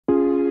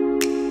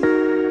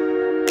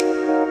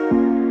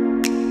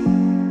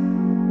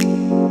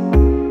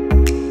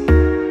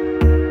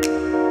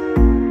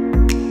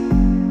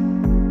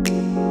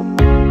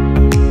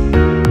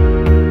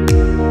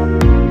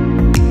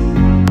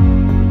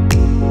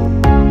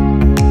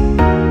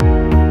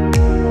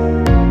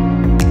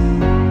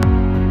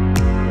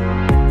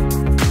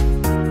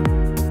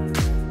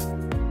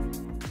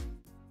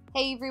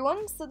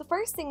So the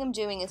first thing I'm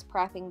doing is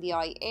prepping the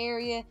eye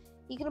area.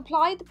 You can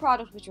apply the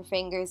product with your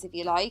fingers if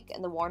you like,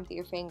 and the warmth of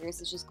your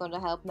fingers is just going to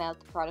help melt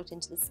the product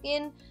into the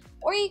skin,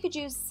 or you could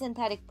use a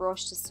synthetic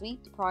brush to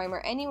sweep the primer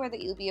anywhere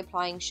that you'll be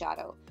applying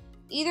shadow.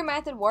 Either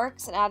method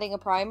works, and adding a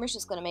primer is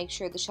just going to make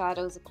sure the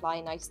shadows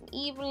apply nice and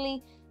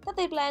evenly, that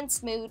they blend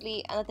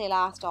smoothly, and that they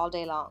last all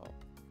day long.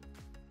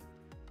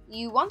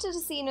 You wanted to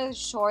see another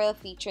tutorial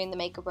featuring the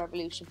Makeup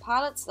Revolution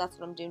palette, so that's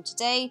what I'm doing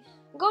today.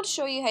 I'm going to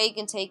show you how you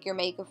can take your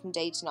makeup from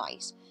day to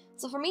night.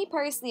 So for me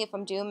personally, if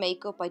I'm doing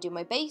makeup, I do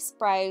my base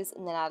brows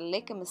and then add a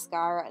lick of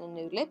mascara and a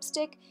nude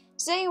lipstick.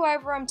 Today,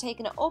 however, I'm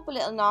taking it up a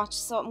little notch,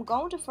 so I'm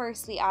going to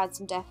firstly add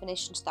some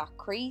definition to that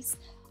crease.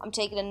 I'm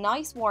taking a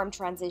nice warm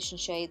transition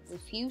shade that's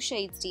a few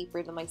shades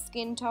deeper than my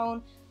skin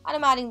tone, and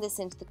I'm adding this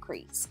into the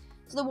crease.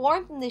 So the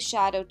warmth in this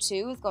shadow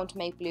too is going to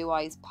make blue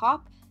eyes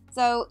pop.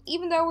 So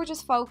even though we're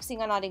just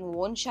focusing on adding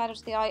one shadow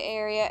to the eye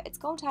area, it's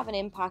going to have an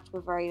impact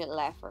with very little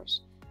effort.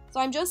 So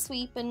I'm just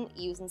sweeping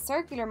using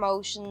circular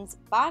motions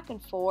back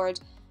and forward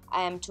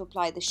to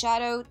apply the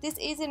shadow. This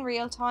is in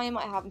real time.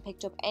 I haven't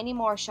picked up any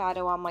more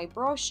shadow on my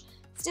brush.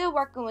 Still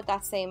working with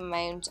that same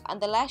amount,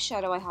 and the less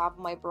shadow I have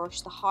on my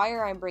brush, the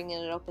higher I'm bringing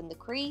it up in the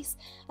crease,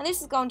 and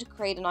this is going to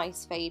create a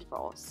nice fade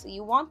for us. So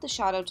you want the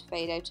shadow to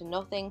fade out to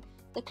nothing,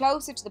 the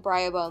closer to the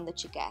brow bone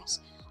that you get.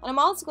 And I'm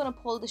also going to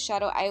pull the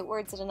shadow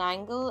outwards at an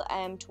angle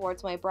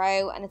towards my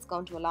brow, and it's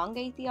going to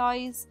elongate the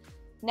eyes.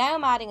 Now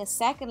I'm adding a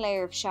second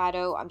layer of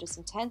shadow. I'm just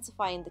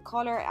intensifying the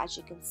colour, as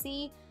you can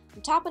see.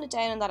 I'm tapping it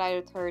down on that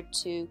outer third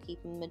to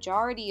keep the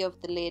majority of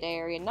the lid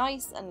area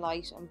nice and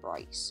light and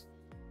bright.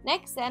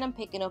 Next then I'm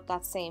picking up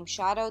that same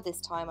shadow,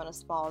 this time on a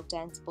small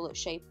dense bullet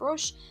shaped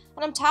brush,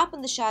 and I'm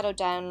tapping the shadow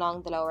down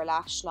along the lower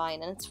lash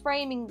line, and it's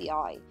framing the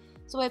eye.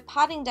 So by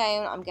patting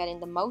down, I'm getting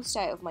the most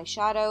out of my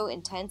shadow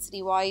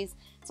intensity wise,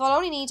 so I'll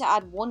only need to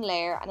add one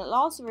layer, and it'll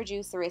also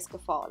reduce the risk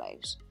of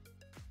fallout.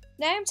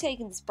 Now I'm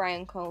taking this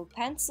brown comb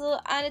pencil,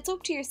 and it's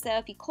up to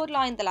yourself. You could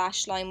line the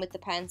lash line with the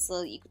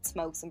pencil, you could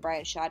smoke some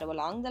brown shadow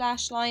along the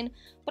lash line,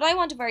 but I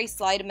want a very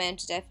slight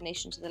amount of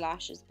definition to the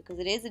lashes because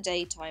it is a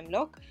daytime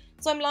look,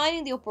 so I'm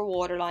lining the upper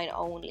waterline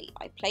only.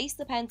 I place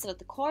the pencil at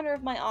the corner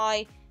of my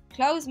eye,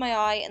 close my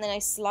eye, and then I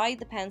slide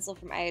the pencil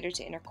from outer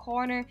to inner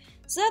corner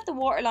so that the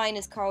waterline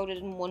is coated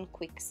in one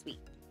quick sweep.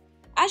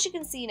 As you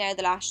can see now,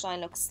 the lash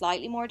line looks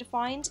slightly more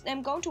defined. Now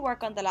I'm going to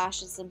work on the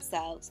lashes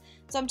themselves.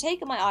 So I'm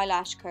taking my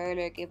eyelash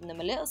curler, giving them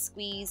a little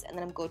squeeze, and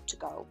then I'm good to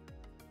go.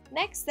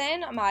 Next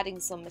then, I'm adding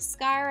some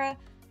mascara,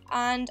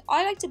 and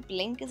I like to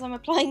blink as I'm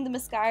applying the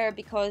mascara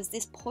because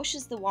this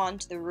pushes the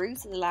wand to the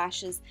roots of the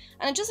lashes,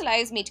 and it just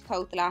allows me to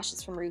coat the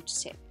lashes from root to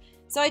tip.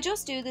 So I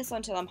just do this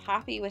until I'm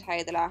happy with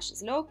how the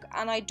lashes look,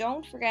 and I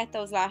don't forget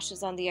those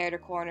lashes on the outer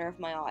corner of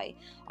my eye.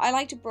 I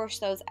like to brush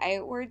those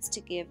outwards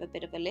to give a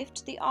bit of a lift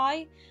to the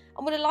eye.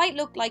 And with a light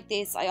look like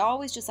this, I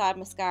always just add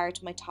mascara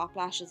to my top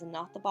lashes and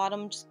not the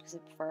bottom, just because I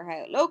prefer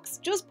how it looks,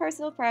 just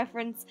personal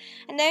preference.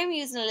 And now I'm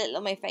using a little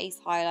of my face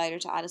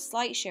highlighter to add a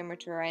slight shimmer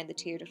to around the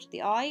tear duct of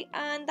the eye,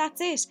 and that's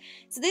it.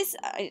 So this,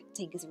 I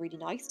think, is a really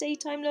nice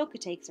daytime look.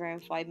 It takes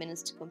around 5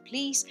 minutes to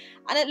complete,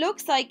 and it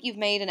looks like you've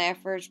made an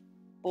effort,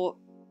 but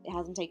it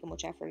hasn't taken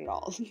much effort at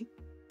all.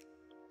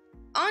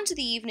 On to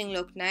the evening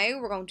look now.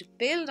 We're going to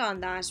build on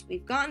that.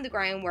 We've gotten the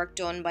groundwork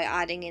done by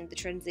adding in the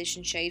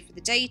transition shade for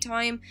the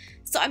daytime.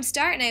 So I'm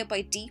starting out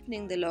by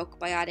deepening the look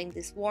by adding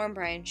this warm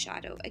brown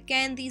shadow.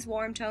 Again, these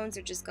warm tones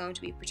are just going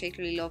to be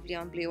particularly lovely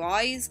on blue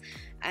eyes.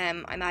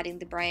 I'm adding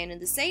the brown in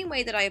the same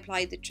way that I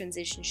applied the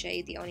transition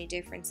shade. The only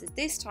difference is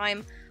this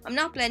time I'm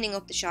not blending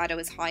up the shadow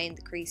as high in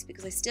the crease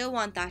because I still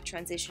want that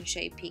transition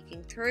shade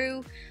peeking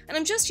through, and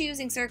I'm just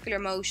using circular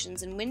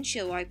motions and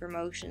windshield wiper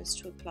motions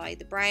to apply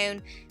the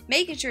brown,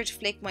 making sure to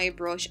flick my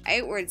brush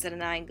outwards at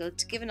an angle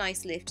to give a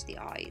nice lift to the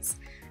eyes.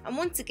 And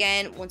once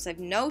again, once I've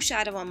no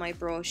shadow on my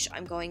brush,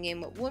 I'm going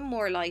in with one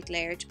more light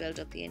layer to build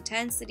up the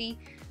intensity.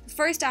 The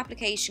first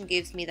application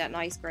gives me that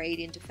nice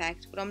gradient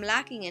effect, but I'm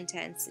lacking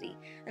intensity,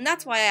 and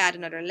that's why I add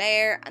another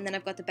layer, and then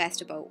I've got the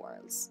best of both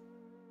worlds.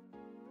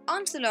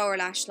 Onto the lower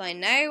lash line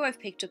now. I've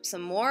picked up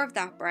some more of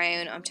that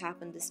brown. I'm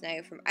tapping this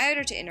now from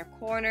outer to inner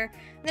corner,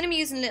 and then I'm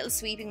using little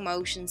sweeping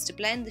motions to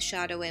blend the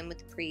shadow in with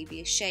the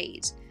previous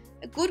shade.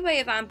 A good way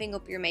of amping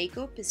up your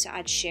makeup is to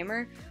add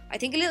shimmer. I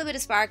think a little bit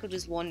of sparkle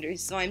does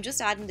wonders, so I'm just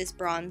adding this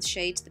bronze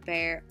shade to the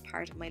bare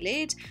part of my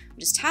lid. I'm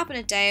just tapping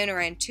it down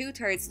around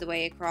 2/3 of the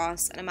way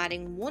across, and I'm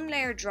adding one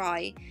layer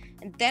dry,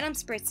 and then I'm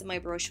spritzing my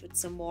brush with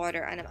some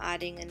water, and I'm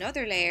adding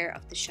another layer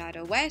of the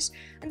shadow wet,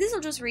 and this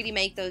will just really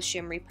make those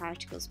shimmery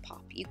particles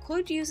pop. You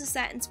could use a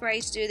setting spray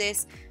to do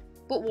this,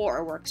 but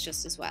water works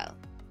just as well.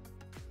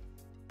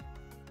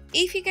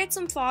 If you get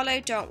some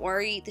fallout, don't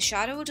worry, the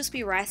shadow will just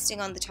be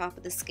resting on the top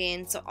of the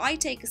skin, so I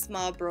take a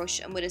small brush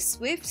and with a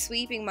swift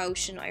sweeping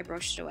motion I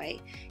brush it away.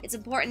 It's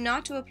important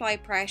not to apply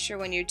pressure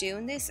when you're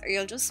doing this or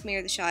you'll just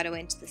smear the shadow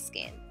into the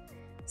skin.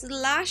 So the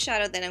last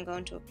shadow that I'm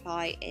going to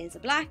apply is a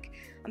black.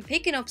 I'm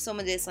picking up some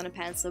of this on a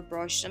pencil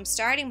brush. I'm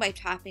starting by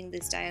tapping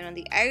this down on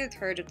the outer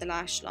third of the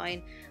lash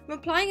line. I'm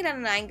applying it at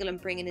an angle and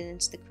bringing it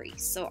into the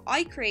crease. So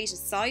I create a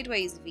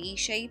sideways V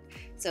shape.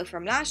 So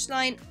from lash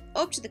line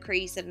up to the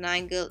crease at an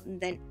angle and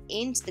then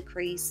into the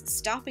crease,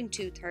 stopping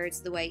 2/3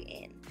 of the way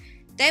in.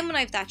 Then when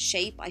I have that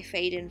shape, I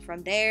fade in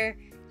from there.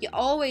 You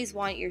always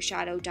want your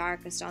shadow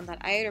darkest on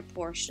that outer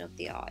portion of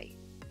the eye.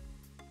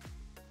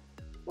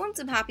 Once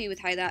I'm happy with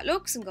how that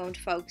looks, I'm going to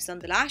focus on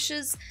the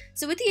lashes.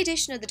 So with the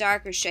addition of the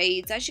darker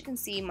shades, as you can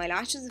see, my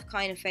lashes have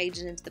kind of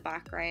faded into the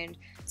background.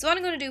 So what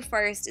I'm going to do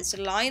first is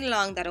to line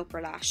along that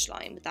upper lash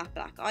line with that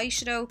black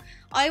eyeshadow.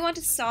 I want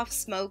a soft,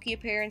 smoky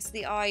appearance to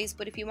the eyes,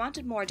 but if you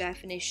wanted more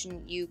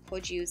definition, you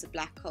could use a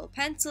black kohl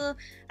pencil,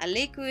 a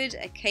liquid,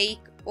 a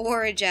cake,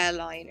 or a gel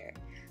liner.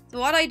 So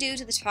what I do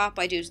to the top,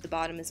 I do to the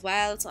bottom as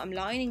well. So I'm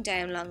lining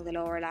down along the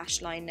lower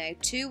lash line now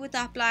too with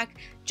that black,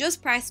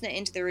 just pressing it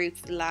into the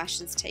roots of the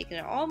lashes, taking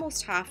it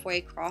almost halfway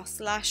across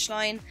the lash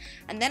line,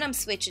 and then I'm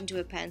switching to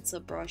a pencil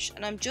brush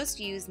and I'm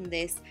just using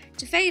this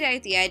to fade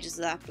out the edges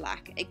of that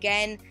black.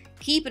 Again,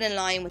 keep it in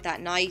line with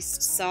that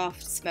nice,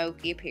 soft,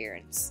 smoky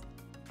appearance.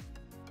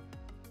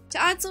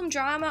 To add some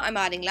drama, I'm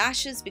adding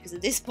lashes because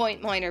at this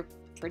point mine are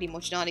pretty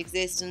much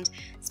non-existent.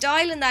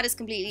 Styling that is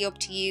completely up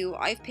to you.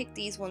 I've picked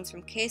these ones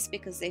from Kiss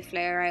because they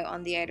flare out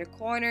on the outer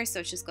corner, so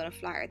it's just going to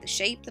flatter the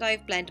shape that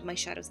I've blended my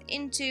shadows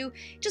into.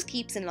 It just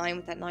keeps in line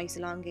with that nice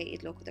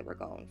elongated look that we're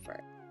going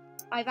for.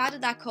 I've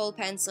added that kohl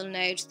pencil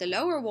now to the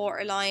lower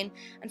waterline,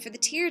 and for the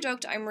tear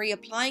duct I'm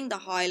reapplying the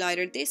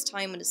highlighter, this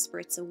time with a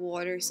spritz of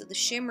water so the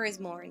shimmer is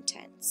more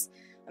intense.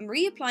 I'm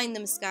reapplying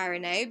the mascara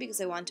now because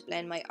I want to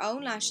blend my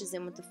own lashes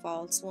in with the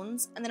false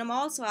ones, and then I'm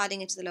also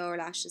adding it to the lower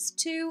lashes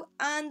too,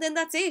 and then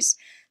that's it.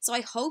 So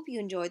I hope you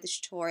enjoyed the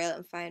tutorial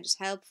and found it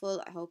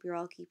helpful. I hope you're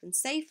all keeping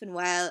safe and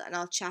well, and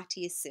I'll chat to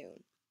you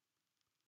soon.